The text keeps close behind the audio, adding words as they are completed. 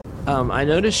I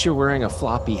noticed you're wearing a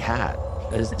floppy hat.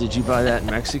 Did you buy that in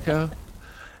Mexico?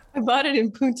 I bought it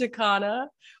in Punta Cana,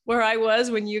 where I was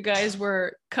when you guys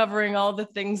were covering all the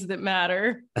things that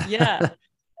matter. Yeah.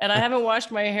 And I haven't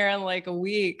washed my hair in like a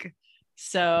week.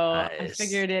 So I Nice.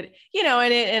 figured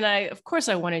and I of course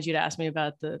I wanted you to ask me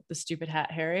about the stupid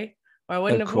hat, Harry, or I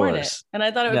wouldn't Of have worn it. course. And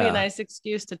I thought it would be a No. nice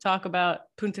excuse to talk about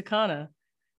Punta Cana.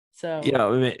 So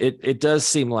I mean, it does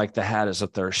seem like the hat is a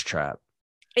thirst trap.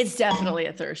 it's definitely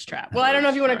a thirst trap. Well, I don't know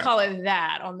if you Thirst want to trap. call it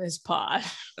that on this pod.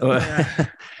 Yeah.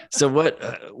 So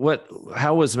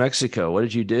how was Mexico? What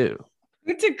did you do?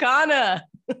 Punta Cana.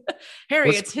 Harry,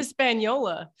 What's it's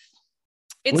Hispaniola.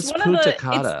 It's what's one of Punta the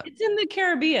Cana? it's in the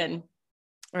Caribbean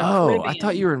or Oh, I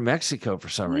thought you Caribbean. were in Mexico for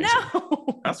some reason.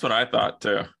 No, That's what I thought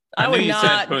too. I I knew would you said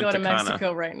not go to Punta Cana.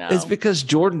 Mexico right It's now. because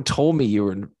Jordan told me you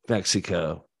were in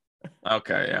Mexico.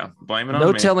 Okay, yeah. Blame it on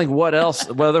No me. telling what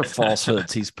other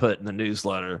falsehoods he's put in the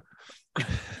newsletter.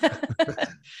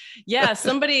 Yeah,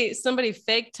 somebody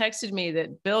fake texted me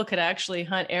that Bill could actually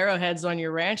hunt arrowheads on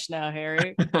your ranch now,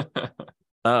 Harry.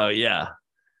 Oh yeah.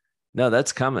 No,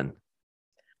 that's coming.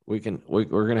 We're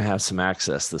gonna have some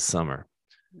access this summer.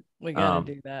 We got to Um,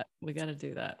 do that. We got to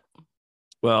do that.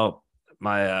 well,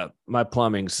 my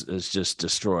plumbing's is just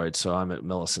destroyed, so I'm at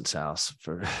Millicent's house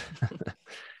for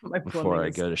My before plumbing I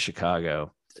is go to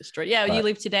Chicago. destroyed. Yeah, you But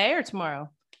leave today or tomorrow?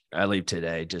 I leave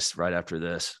today, just right after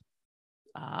this.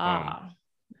 Um, Ah,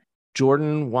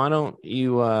 Jordan, why don't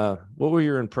you? What were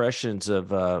your impressions of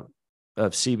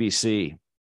CBC,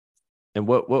 and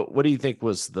what do you think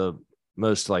was the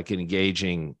most like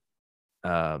engaging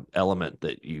element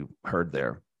that you heard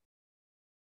there?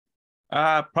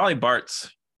 Probably Bart's.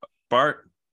 Bart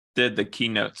did the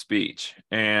keynote speech,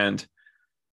 and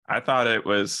I thought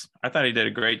he did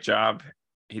a great job.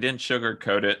 He didn't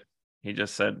sugarcoat it. He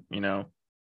just said,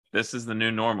 this is the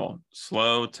new normal,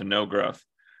 slow to no growth.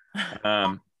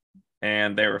 Um,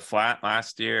 and they were flat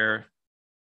last year.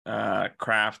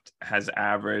 Kraft has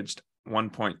averaged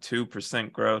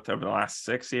 1.2% growth over the last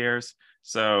 6 years.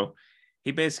 So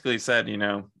he basically said,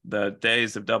 the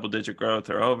days of double digit growth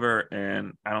are over,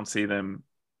 and I don't see them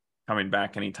coming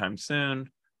back anytime soon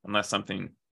unless something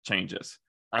changes.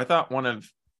 I thought one of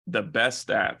the best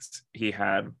stats he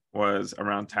had was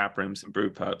around tap rooms and brew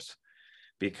pubs,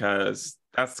 because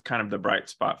that's kind of the bright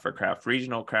spot for craft.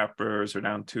 Regional craft brewers are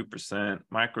down 2%,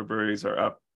 microbreweries are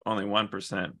up only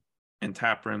 1%, and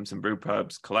tap rooms and brew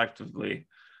pubs collectively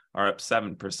are up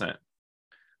 7%.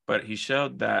 But he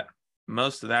showed that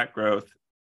most of that growth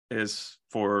is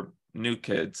for new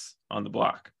kids on the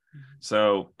block.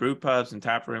 So brew pubs and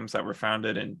tap rooms that were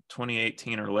founded in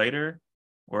 2018 or later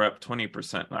were up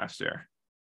 20% last year.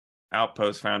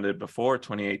 Outposts founded before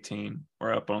 2018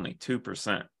 were up only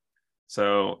 2%.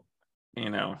 So,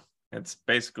 it's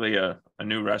basically a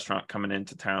new restaurant coming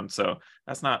into town. So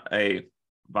that's not a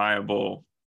viable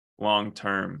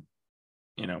long-term,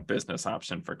 business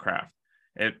option for craft.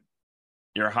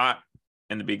 You're hot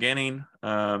in the beginning,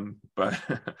 but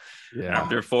Yeah.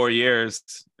 after 4 years,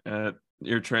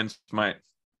 your trends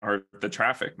or the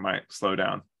traffic might slow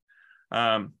down.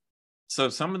 So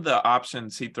some of the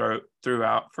options he threw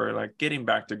out for like getting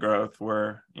back to growth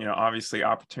were, obviously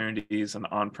opportunities and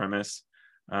on-premise.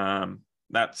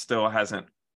 That still hasn't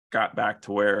got back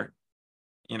to where,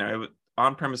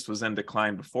 on-premise was in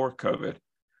decline before COVID,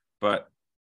 but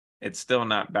it's still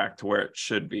not back to where it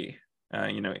should be,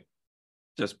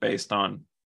 just based on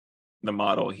the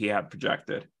model he had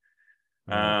projected.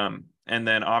 Right. And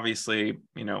then obviously,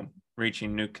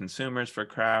 reaching new consumers for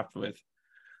craft with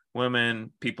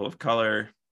women, people of color.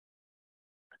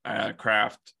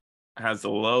 Craft has the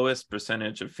lowest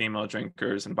percentage of female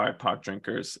drinkers and BIPOC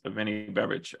drinkers of any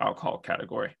beverage alcohol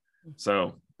category.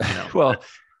 So, Well,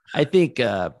 I think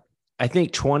uh, I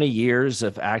think 20 years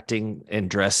of acting and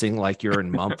dressing like you're in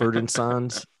Mumford and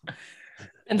Sons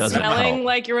and doesn't smelling help.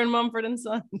 like you're in Mumford and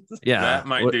Sons. Yeah, that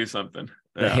might do something.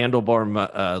 the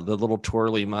Yeah. the little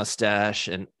twirly mustache,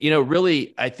 and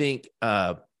really, I think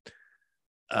what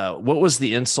was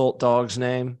the insult dog's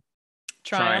name?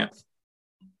 Triumph. Yeah.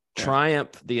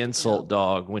 Triumph, the insult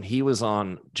dog. When he was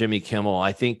on Jimmy Kimmel,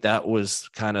 I think that was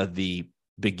kind of the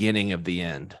beginning of the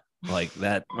end, like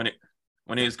that.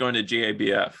 When he was going to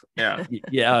GABF. Yeah.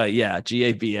 Yeah,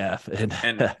 GABF,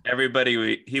 And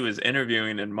everybody he was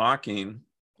interviewing and mocking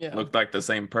looked like the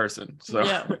same person. So,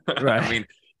 Yeah. Right. I mean,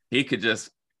 he could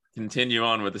just continue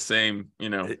on with the same,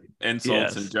 insults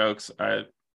Yes. and jokes,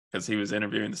 because he was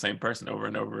interviewing the same person over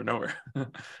and over and over.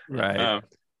 Right.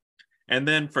 And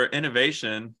then for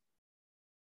innovation,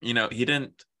 he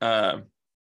didn't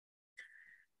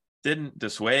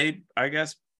dissuade, I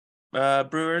guess,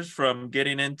 brewers from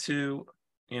getting into,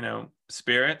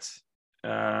 spirits.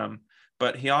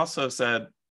 But he also said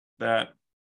that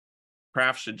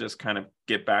craft should just kind of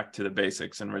get back to the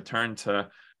basics and return to,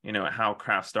 how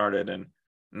craft started, and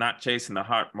not chasing the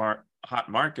hot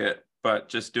market, but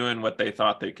just doing what they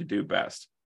thought they could do best,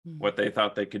 what they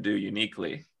thought they could do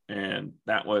uniquely. And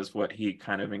that was what he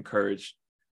kind of encouraged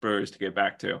brewers to get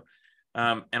back to.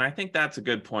 And I think that's a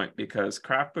good point, because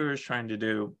craft brewers trying to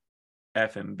do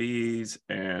FMBs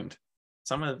and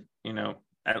some of,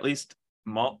 at least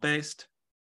malt-based,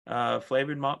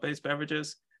 flavored malt-based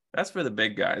beverages, that's for the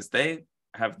big guys. They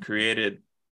have created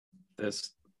this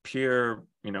pure,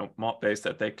 malt base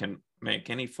that they can make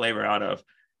any flavor out of.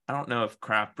 I don't know if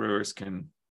craft brewers can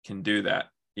do that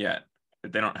yet.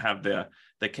 They don't have the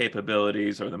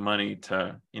capabilities or the money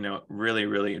to, really,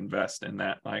 really invest in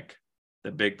that like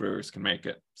the big brewers can make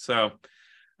it. So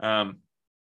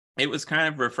it was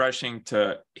kind of refreshing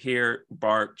to hear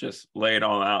Bart just lay it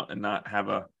all out and not have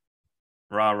a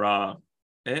rah.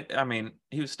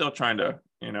 He was still trying to,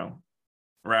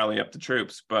 rally up the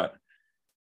troops, but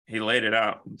he laid it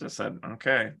out and just said,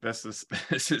 okay, this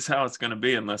is how it's going to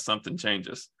be unless something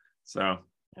changes. So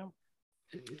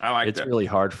I like it's really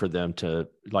hard for them to,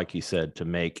 like you said, to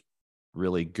make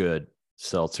really good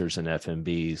seltzers and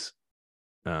FMBs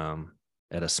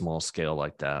at a small scale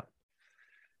like that.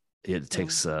 It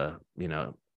takes, of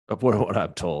what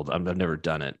I'm told, I've never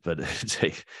done it, but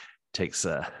it takes,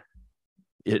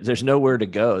 there's nowhere to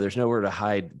go. There's nowhere to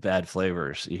hide bad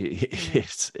flavors.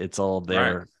 It's all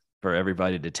there Right. for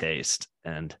everybody to taste.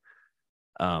 And,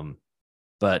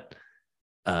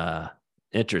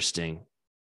 interesting.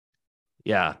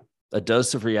 Yeah. A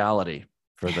dose of reality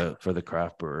for the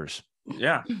craft brewers.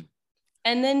 Yeah.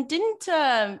 And then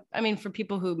for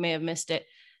people who may have missed it,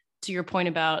 to your point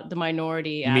about the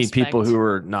minority You mean aspect, people who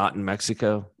are not in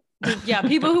Mexico? Yeah,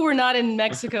 people who were not in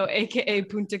Mexico, aka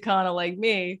Punta Cana, like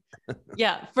me.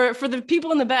 Yeah, for the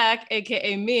people in the back,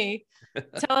 aka me,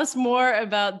 tell us more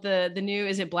about the new.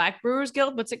 Is it Black Brewers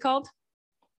Guild? What's it called?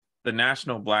 The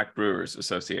National Black Brewers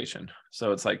Association.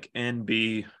 So it's like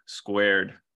NB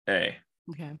squared A.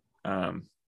 Okay.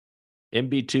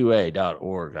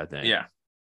 nb2a.org, I think. Yeah.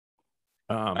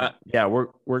 Yeah,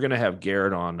 we're gonna have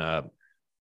Garrett on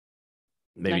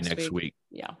maybe next week.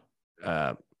 Yeah.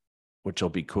 Which will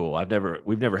be cool.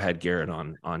 We've never had Garrett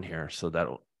on here, so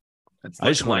It's I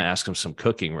just want to ask him some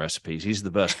cooking recipes. He's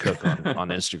the best cook on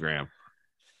Instagram.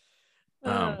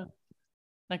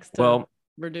 Next time,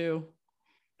 Purdue.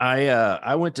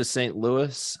 I went to St.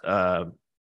 Louis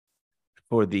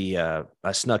for the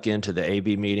I snuck into the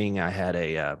AB meeting. I had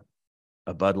a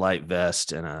Bud Light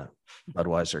vest and a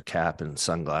Budweiser cap and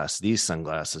these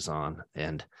sunglasses on,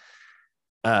 and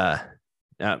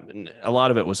a lot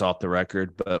of it was off the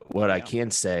record, but what I can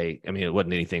say, it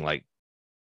wasn't anything like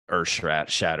earth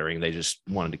shattering. They just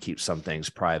wanted to keep some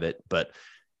things private, but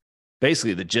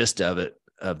basically the gist of it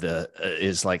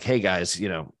is like, hey guys,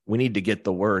 we need to get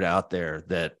the word out there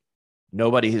that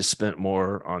nobody has spent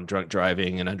more on drunk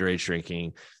driving and underage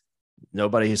drinking.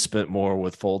 Nobody has spent more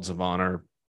with Folds of Honor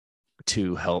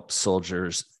to help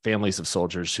families of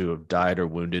soldiers who have died or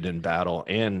wounded in battle,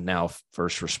 and now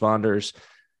first responders.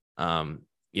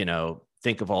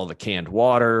 Think of all the canned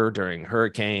water during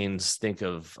hurricanes, think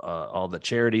of all the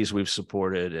charities we've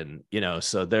supported. And,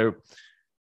 so they're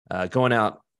going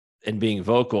out and being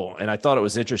vocal. And I thought it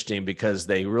was interesting because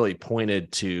they really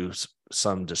pointed to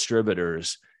some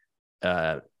distributors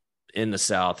in the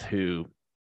South who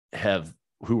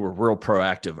were real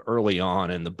proactive early on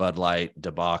in the Bud Light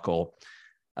debacle,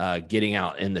 getting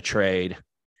out in the trade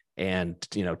and,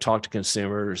 talk to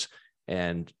consumers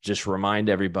and just remind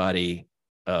everybody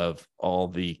of all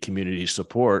the community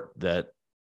support that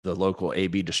the local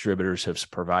AB distributors have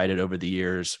provided over the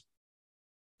years.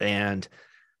 And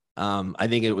I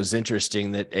think it was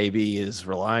interesting that AB is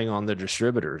relying on the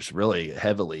distributors really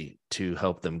heavily to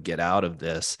help them get out of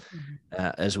this.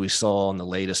 As we saw in the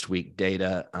latest week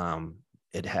data,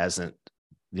 it hasn't,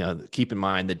 keep in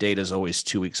mind the data is always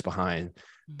 2 weeks behind,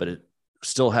 but it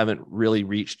still haven't really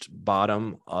reached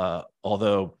bottom.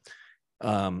 Although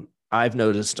I've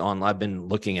noticed I've been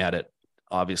looking at it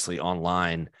obviously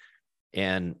online,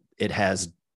 and it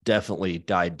has definitely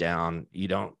died down.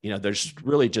 There's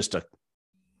really just a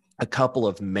couple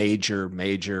of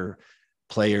major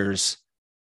players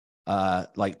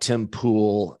like Tim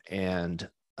Pool and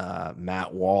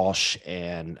Matt Walsh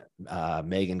and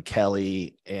Megan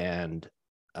Kelly and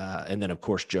then of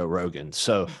course Joe Rogan.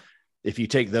 So if you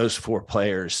take those four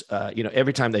players,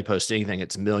 every time they post anything,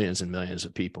 it's millions and millions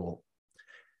of people.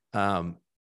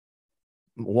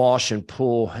 Walsh and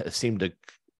Pool seem to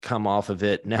come off of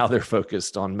it. Now they're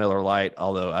focused on Miller Lite,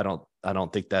 although I don't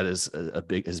don't think that is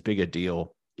as big a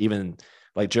deal. Even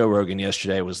like Joe Rogan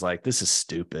yesterday was like, this is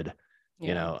stupid.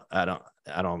 Yeah. I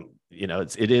don't,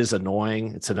 it is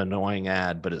annoying. It's an annoying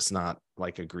ad, but it's not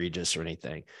like egregious or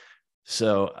anything.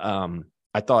 So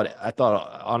I thought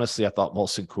honestly, I thought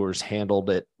Molson Coors handled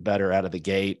it better out of the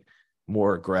gate,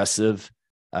 more aggressive.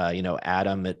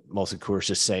 Adam at Molson Coors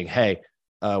just saying, hey,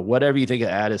 whatever you think of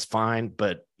ad is fine,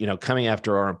 but coming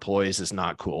after our employees is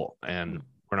not cool, and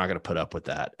we're not going to put up with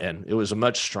that. And it was a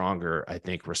much stronger, I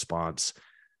think, response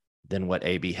than what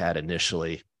AB had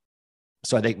initially.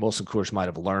 So I think Molson Coors might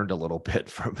have learned a little bit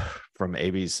from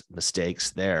AB's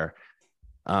mistakes there.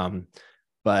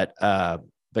 But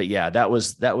yeah, that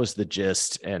was the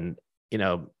gist. And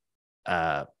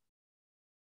I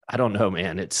don't know,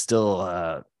 man. It's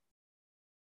still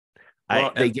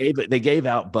they gave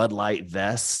out Bud Light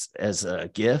vests as a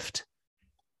gift,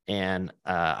 and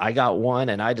I got one,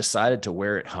 and I decided to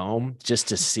wear it home just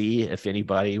to see if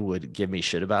anybody would give me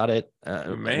shit about it.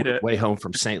 Way home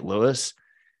from St. Louis,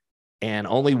 and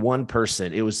only one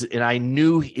person. And I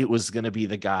knew it was going to be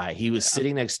the guy. He was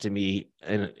sitting next to me,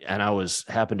 and I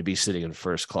happened to be sitting in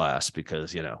first class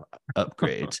because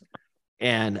upgrades,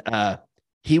 and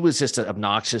he was just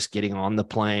obnoxious getting on the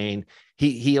plane.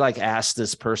 He like asked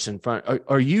this person in front,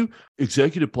 are you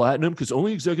executive platinum? Because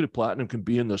only executive platinum can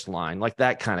be in this line, like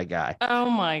that kind of guy. Oh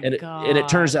my God. And it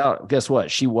turns out, guess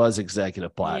what? She was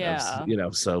executive platinum. Yeah.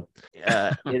 So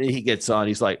and he gets on,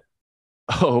 he's like,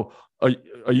 oh, are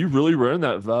you really wearing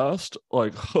that vest?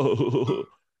 Like, oh.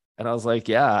 And I was like,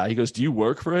 yeah. He goes, do you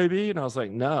work for AB? And I was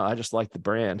like, no, I just like the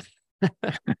brand.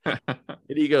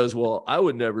 And he goes, well, I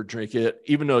would never drink it,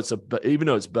 even though it's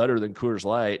better than Coors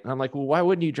Light. And I'm like, well, why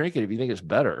wouldn't you drink it if you think it's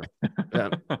better?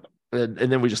 And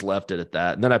then we just left it at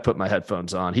that. And then I put my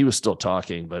headphones on. He was still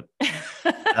talking, but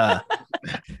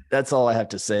that's all I have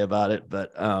to say about it.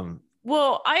 But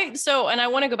well, and I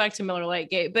want to go back to Miller Lite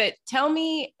Gate, but tell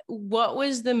me, what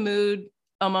was the mood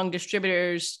among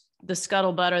distributors, the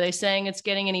scuttlebutt? Are they saying it's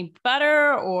getting any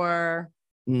better, or?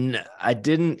 No, I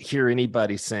didn't hear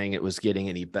anybody saying it was getting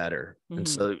any better. Mm-hmm. And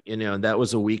so, that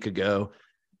was a week ago.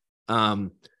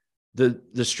 The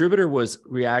distributor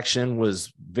reaction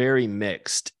was very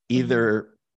mixed. Either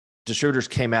distributors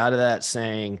came out of that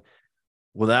saying,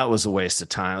 well, that was a waste of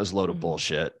time. It was a load of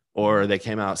bullshit. Or they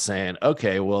came out saying,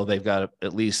 okay, well, they've got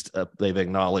at least they've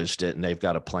acknowledged it and they've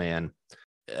got a plan,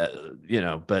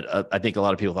 but I think a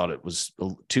lot of people thought it was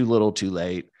too little, too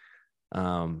late.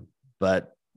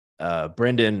 But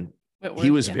Brendan,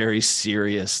 he was very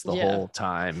serious the whole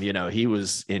time. He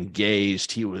was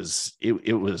engaged. It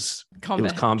was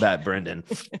combat Brendan.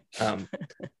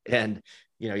 And,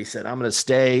 he said, I'm going to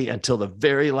stay until the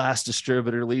very last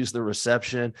distributor leaves the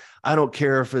reception. I don't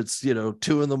care if it's, 2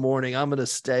 a.m. I'm going to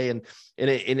stay. And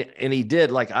he did.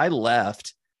 Like, I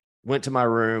left, went to my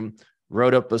room,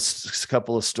 wrote up a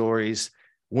couple of stories,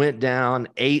 went down,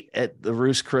 ate at the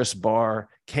Roost Chris bar,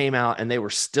 came out, and they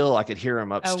were still, I could hear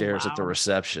them upstairs at the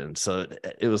reception. So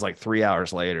it was like 3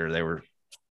 hours later, they were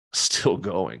still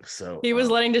going. So he was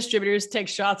letting distributors take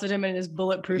shots at him in his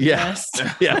bulletproof vest.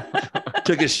 Yeah.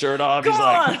 Took his shirt off. He's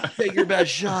like, take your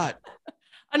best shot.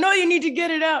 I know you need to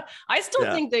get it out. I still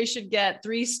think they should get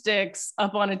 3 sticks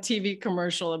up on a TV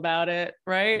commercial about it.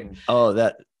 Right.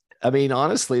 Oh,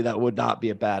 honestly, that would not be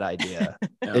a bad idea.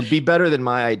 It'd be better than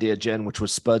my idea, Jen, which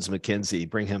was Spuds McKenzie.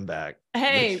 Bring him back.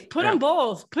 Hey, put them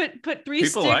both. Put 3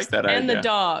 People sticks like that and idea. The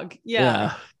dog.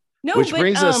 Yeah. No, which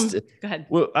brings us. Go ahead.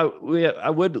 Well, I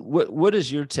would. What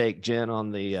is your take, Jen,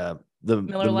 on the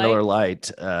Miller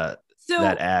Lite that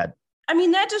ad?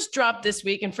 That just dropped this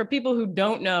week. And for people who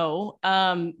don't know,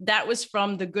 that was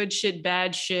from the Good Shit,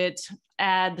 Bad Shit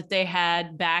ad that they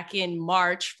had back in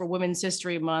March for Women's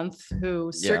History Month,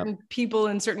 who certain people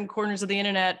in certain corners of the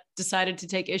internet decided to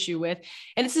take issue with.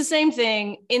 And it's the same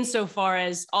thing insofar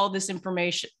as all this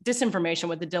disinformation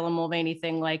with the Dylan Mulvaney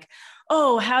thing, like,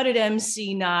 oh, how did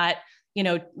MC not,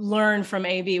 learn from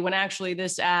AB when actually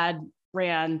this ad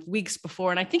ran weeks before?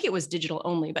 And I think it was digital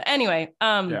only, but anyway,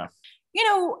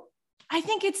 I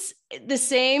think it's the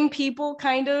same people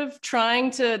kind of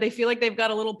they feel like they've got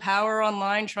a little power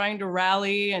online trying to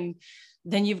rally. And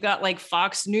then you've got like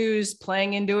Fox News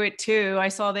playing into it too. I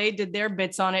saw they did their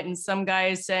bits on it, and some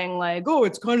guys saying like, oh,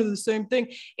 it's kind of the same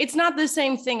thing. It's not the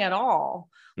same thing at all.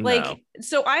 No.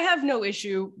 So I have no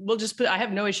issue. I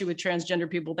have no issue with transgender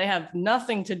people. They have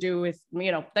nothing to do with,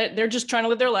 they're just trying to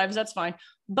live their lives. That's fine.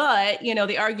 But,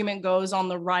 the argument goes on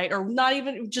the right, or not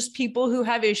even just people who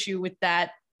have issue with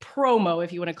that promo,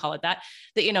 if you want to call it that,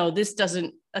 this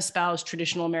doesn't espouse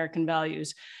traditional American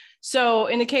values. So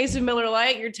in the case of Miller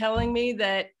Lite, you're telling me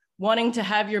that wanting to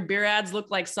have your beer ads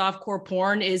look like softcore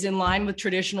porn is in line with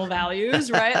traditional values,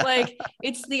 right? Like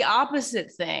it's the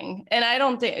opposite thing. And I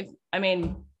don't think, I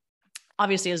mean,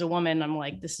 obviously as a woman, I'm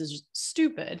like, this is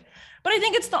stupid, but I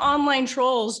think it's the online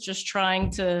trolls just trying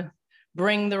to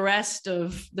bring the rest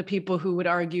of the people who would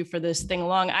argue for this thing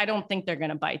along. I don't think they're going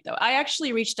to bite though. I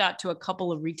actually reached out to a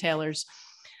couple of retailers,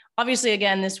 obviously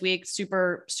again, this week,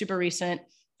 super, super recent.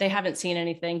 They haven't seen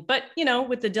anything, but you know,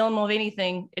 with the Dylan Mulvaney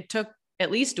thing, it took at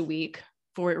least a week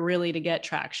for it really to get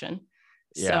traction.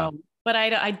 Yeah. So, but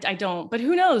I don't, but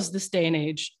who knows this day and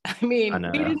age? I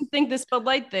mean, we didn't think this Bud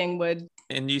Light thing would.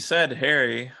 And you said,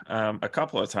 Harry, a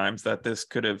couple of times that this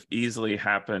could have easily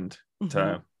happened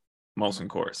to Molson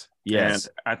Coors. Yes.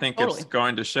 And I think it's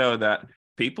going to show that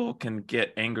people can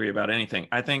get angry about anything.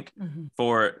 I think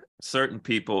for certain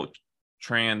people,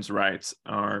 trans rights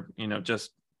are, you know,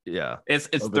 just, it's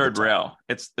third rail.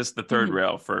 It's the third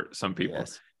rail for some people.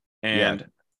 Yes. And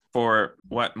for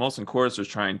what Molson Coors was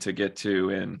trying to get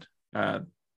to in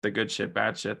the good shit,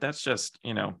 bad shit, that's just,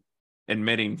 you know,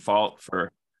 admitting fault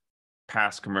for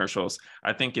past commercials.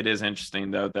 I think it is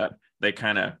interesting, though, that they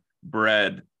kind of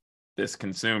bred this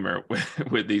consumer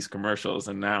with these commercials.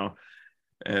 And now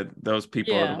those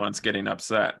people are the ones getting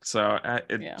upset. So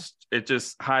it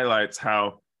just highlights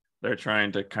how they're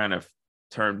trying to kind of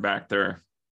turn back their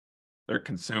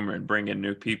consumer and bring in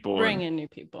new people.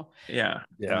 Yeah.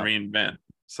 And reinvent.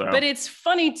 So, but it's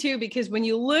funny too, because when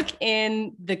you look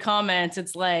in the comments,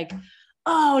 it's like,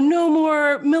 oh, no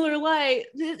more Miller Lite.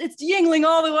 It's Yingling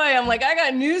all the way. I'm like, I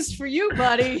got news for you,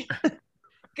 buddy.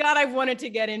 God, I've wanted to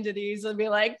get into these and be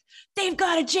like, they've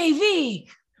got a JV.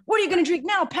 What are you going to drink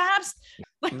now, Pabst?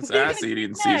 Like, it's ass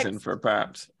eating season for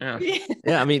Pabst. Yeah.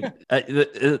 I mean,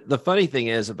 the funny thing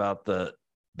is about the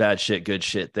bad shit, good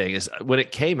shit thing is when it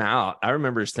came out, I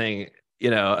remember saying,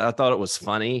 you know, I thought it was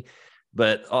funny,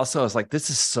 but also I was like, this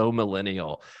is so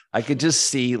millennial. I could just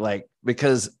see like,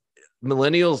 because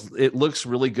millennials, it looks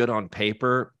really good on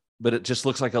paper, but it just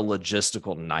looks like a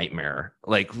logistical nightmare.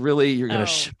 Like really, you're going to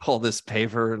ship all this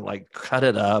paper and like cut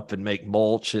it up and make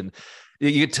mulch. And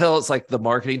you can tell it's like the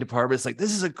marketing department. It's like,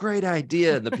 this is a great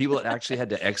idea. And the people that actually had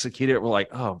to execute it were like,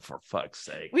 oh, for fuck's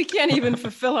sake. We can't even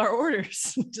fulfill our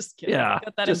orders. Just kidding. Yeah,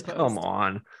 just come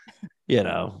on, you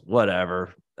know,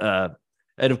 whatever.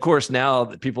 And of course, now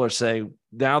that people are saying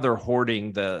now they're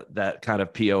hoarding that kind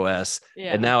of POS,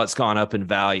 and now it's gone up in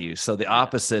value. So the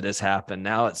opposite has happened.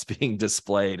 Now it's being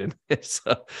displayed, and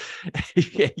so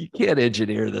you can't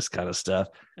engineer this kind of stuff.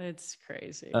 It's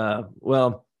crazy.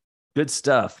 Well, good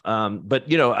stuff. But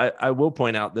you know, I will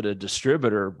point out that a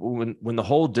distributor, when the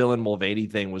whole Dylan Mulvaney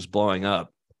thing was blowing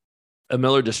up, a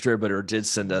Miller distributor did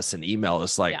send us an email.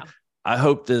 It's like, I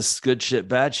hope this good shit,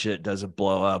 bad shit doesn't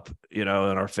blow up, you know,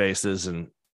 in our faces. And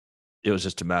it was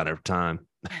just a matter of time.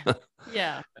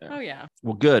 Yeah. Oh, yeah.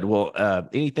 Well, good. Well,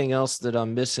 anything else that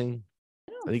I'm missing?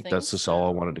 I think that's just all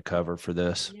I wanted to cover for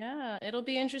this. Yeah. It'll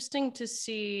be interesting to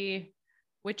see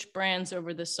which brands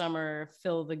over the summer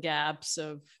fill the gaps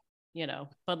of, you know,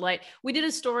 Bud Light. We did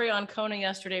a story on Kona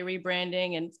yesterday,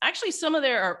 rebranding, and actually some of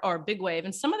their are Big Wave,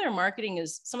 and some of their marketing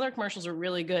some of their commercials are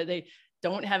really good. They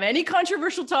don't have any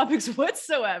controversial topics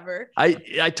whatsoever.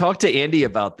 I talked to Andy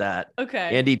about that.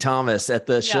 Okay. Andy Thomas at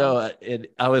the show. And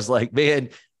I was like, man,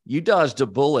 you dodged a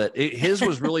bullet. His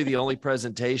was really the only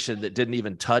presentation that didn't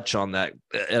even touch on that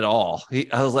at all.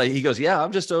 I was like, he goes, yeah,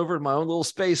 I'm just over in my own little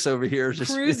space over here.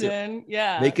 Just cruising.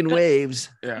 Making waves.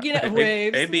 Yeah.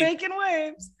 Making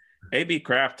waves. AB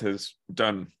Craft has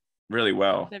done really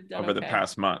well over the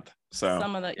past month. So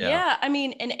some of the, I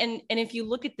mean, and if you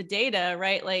look at the data,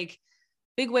 right, like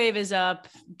Big Wave is up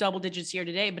double digits year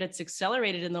to date, but it's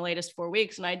accelerated in the latest 4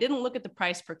 weeks. And I didn't look at the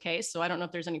price per case, so I don't know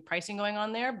if there's any pricing going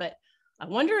on there, but I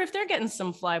wonder if they're getting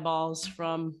some fly balls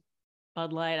from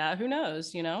Bud Light. Who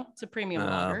knows? You know, it's a premium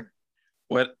lager.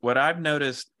 What I've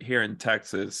noticed here in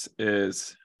Texas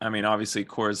is, I mean, obviously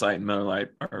Coors Light and Miller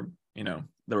Lite are, you know,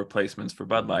 the replacements for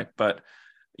Bud Light, but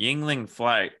Yingling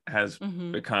Flight has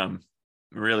become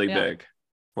really big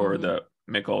for the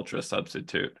Mich Ultra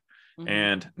substitute.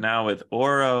 And now with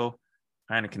Oro,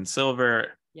 Heineken Silver,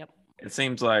 it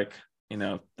seems like, you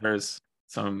know, there's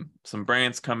some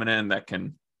brands coming in that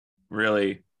can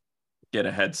really get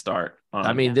a head start on.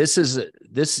 I mean, this is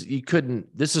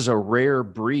a rare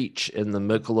breach in the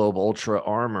Michelob Ultra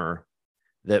armor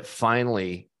that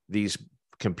finally these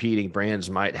competing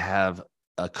brands might have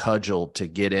a cudgel to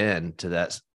get into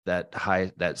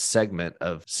that segment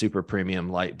of super premium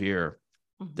light beer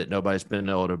that nobody's been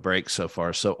able to break so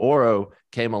far. So Oro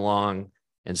came along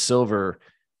and Silver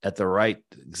at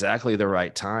exactly the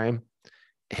right time.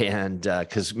 And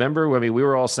because remember, I mean, we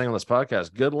were all saying on this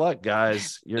podcast, good luck,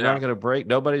 guys. You're not going to break.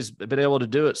 Nobody's been able to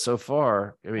do it so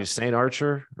far. I mean, St.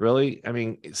 Archer, really? I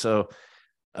mean, so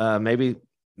maybe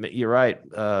you're right.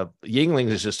 Yingling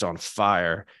is just on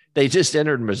fire. They just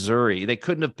entered Missouri. They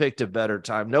couldn't have picked a better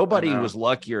time. Nobody was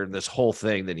luckier in this whole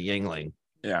thing than Yingling.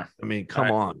 Yeah. I mean,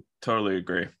 come on. Totally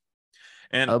agree.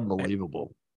 And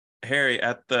unbelievable. Harry,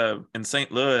 in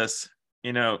St. Louis,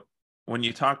 you know, when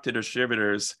you talk to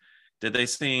distributors, did they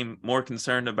seem more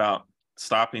concerned about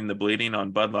stopping the bleeding on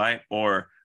Bud Light, or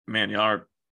man,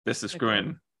 this is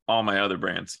screwing all my other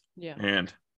brands? Yeah.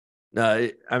 And no,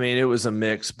 I mean, it was a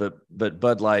mix, but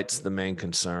Bud Light's the main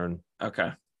concern.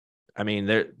 Okay. I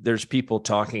mean, there's people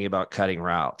talking about cutting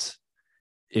routes.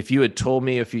 If you had told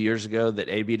me a few years ago that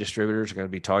AB distributors are going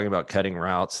to be talking about cutting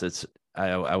routes,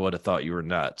 I would have thought you were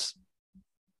nuts.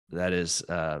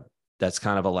 That's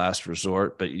kind of a last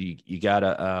resort, but you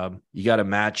gotta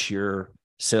match your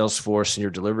sales force and your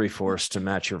delivery force to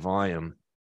match your volume,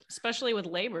 especially with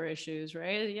labor issues,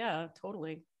 right? Yeah,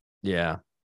 totally. Yeah.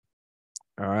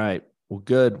 All right. Well,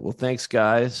 good. Well, thanks,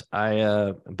 guys. I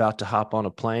about to hop on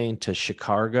a plane to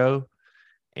Chicago,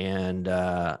 and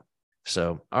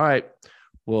so all right.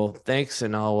 Well, thanks,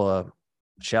 and I'll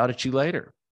shout at you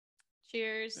later.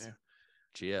 Cheers.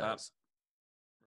 Cheers.